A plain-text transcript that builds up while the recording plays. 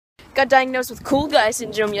got diagnosed with cool guy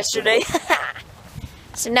syndrome yesterday.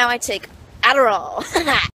 So now I take Adderall.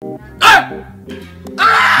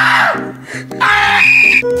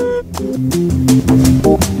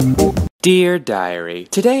 Dear Diary,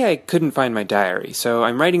 today I couldn't find my diary, so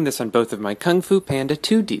I'm writing this on both of my Kung Fu Panda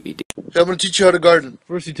 2 DVDs. I'm gonna teach you how to garden.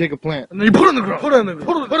 First you take a plant, and then you put it in the ground. Put it in the ground.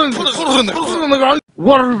 Put it in the ground. Put it in the ground. Put it in the ground.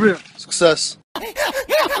 Water it. Success.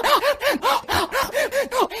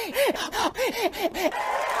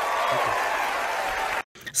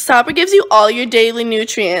 Stopper gives you all your daily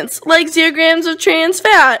nutrients, like 0 grams of trans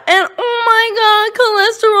fat, and oh my god,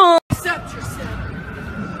 cholesterol. Accept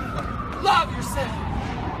yourself. Love yourself.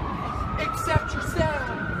 Accept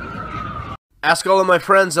yourself. Ask all of my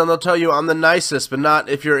friends and they'll tell you I'm the nicest, but not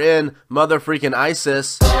if you're in mother freaking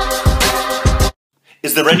ISIS.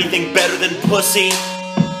 Is there anything better than pussy?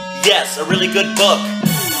 Yes, a really good book.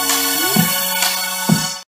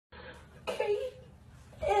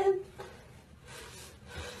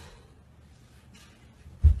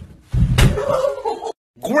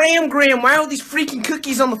 Graham, why are all these freaking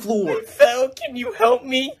cookies on the floor? They fell, can you help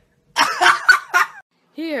me?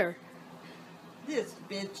 Here. This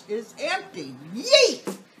bitch is empty.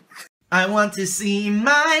 Yeet! I want to see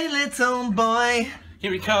my little boy.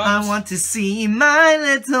 Here he comes. I want to see my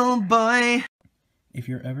little boy. If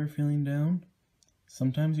you're ever feeling down,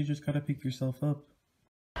 sometimes you just gotta pick yourself up.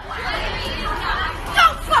 Don't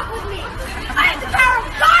fuck with me! I have the power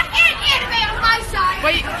of God and anime on my side!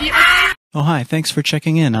 Wait, Oh hi, thanks for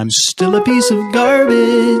checking in. I'm still a piece of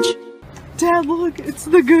garbage. Dad, look, it's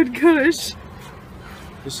the good Kush.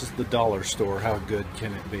 This is the dollar store. How good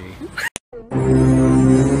can it be?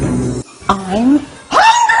 I'm hungry!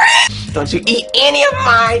 Don't you eat any of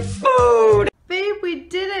my food! Babe, we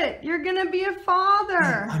did it. You're gonna be a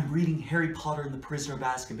father. I'm reading Harry Potter and the Prisoner of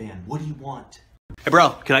Azkaban. What do you want? Hey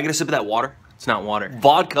bro, can I get a sip of that water? It's not water.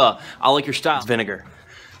 Vodka. I like your style. It's vinegar.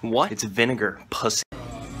 What? It's vinegar, pussy.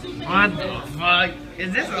 What the fuck?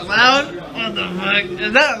 Is this allowed? What the fuck?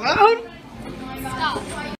 Is that allowed?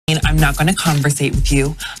 I'm not going to conversate with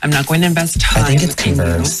you. I'm not going to invest time. I think it's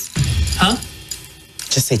converse. Huh?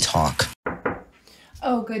 Just say talk.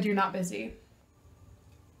 Oh, good, you're not busy.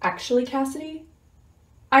 Actually, Cassidy,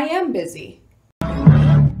 I am busy.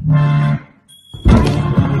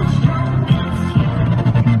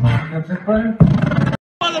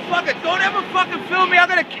 Motherfucker, don't ever fucking film me. I'm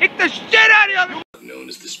gonna kick the shit out of you. Known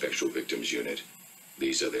as the Spectral Victims Unit.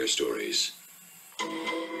 These are their stories.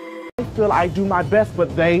 I feel I do my best,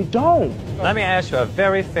 but they don't. Let me ask you a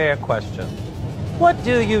very fair question. What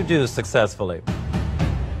do you do successfully?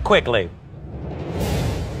 Quickly.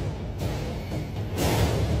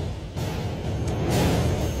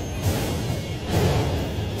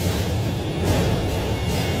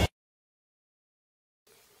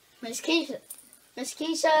 Miss Keisha. Miss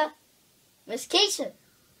Keisha. Miss Keisha.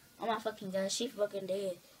 Oh my fucking god, she fucking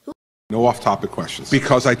dead. No off-topic questions,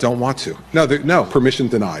 because I don't want to. No, no, permission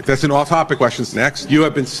denied. That's an off-topic questions. Next, you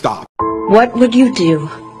have been stopped. What would you do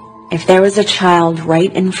if there was a child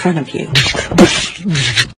right in front of you?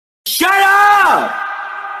 Shut up!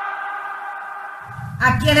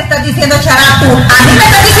 ¿A quién estás diciendo shut up? ¿A quién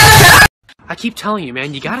estás diciendo shut up? I keep telling you,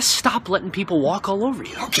 man, you gotta stop letting people walk all over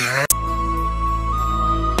you. Okay.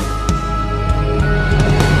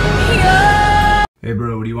 Hey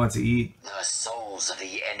bro, what do you want to eat? The souls of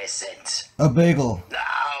the innocent. A bagel.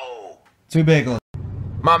 No! 2 bagels.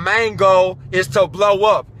 My main goal is to blow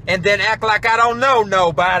up and then act like I don't know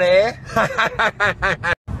nobody.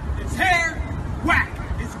 His hair, whack.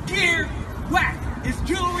 His gear, whack. His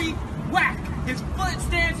jewelry, whack. His foot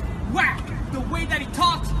stance, whack. The way that he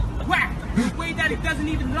talks, whack. The way that he doesn't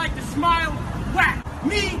even like to smile, whack.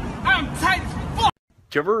 Me, I'm tight as fuck.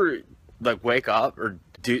 Do you ever, like, wake up or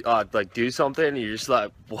do something and you're just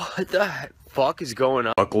like, what the fuck is going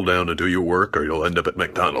on? Buckle down and do your work or you'll end up at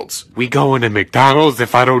McDonald's. We going to McDonald's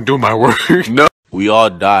if I don't do my work? No. We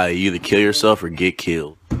all die. You either kill yourself or get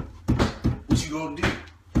killed. What you gonna do?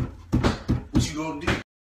 What you gonna do?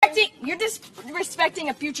 You're disrespecting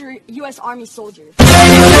a future U.S. Army soldier.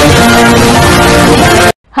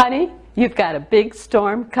 Honey, you've got a big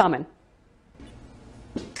storm coming.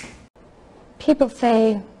 People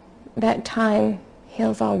say that time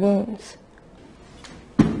heals all wounds.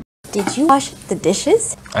 Did you wash the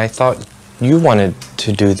dishes? I thought you wanted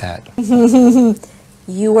to do that.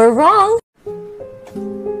 You were wrong.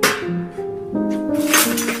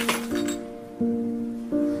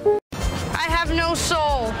 I have no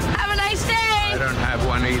soul. Have a nice day. I don't have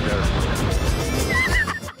one either.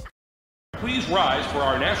 Please rise for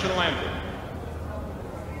our national anthem.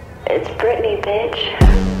 It's Britney,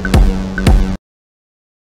 bitch.